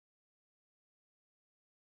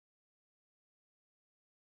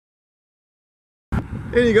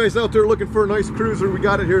Any of you guys out there looking for a nice cruiser, we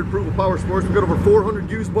got it here at Approval Power Sports. We've got over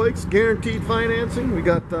 400 used bikes, guaranteed financing. We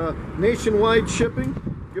got nationwide shipping.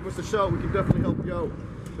 Give us a shout, we can definitely help you out.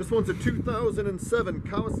 This one's a 2007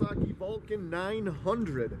 Kawasaki Vulcan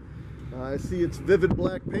 900. I see it's vivid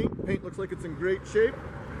black paint. Paint looks like it's in great shape.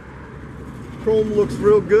 Chrome looks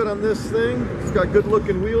real good on this thing. It's got good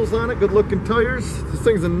looking wheels on it, good looking tires. This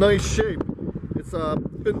thing's in nice shape. It's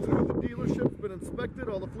been through the dealership, been inspected,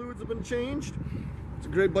 all the fluids have been changed. It's a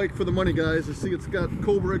great bike for the money, guys. I see it's got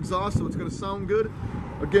COBRA exhaust, so it's going to sound good.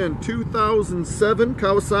 Again, 2007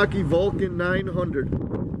 Kawasaki Vulcan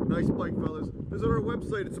 900. Nice bike, fellas. Visit our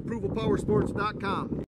website. It's approvalpowersports.com.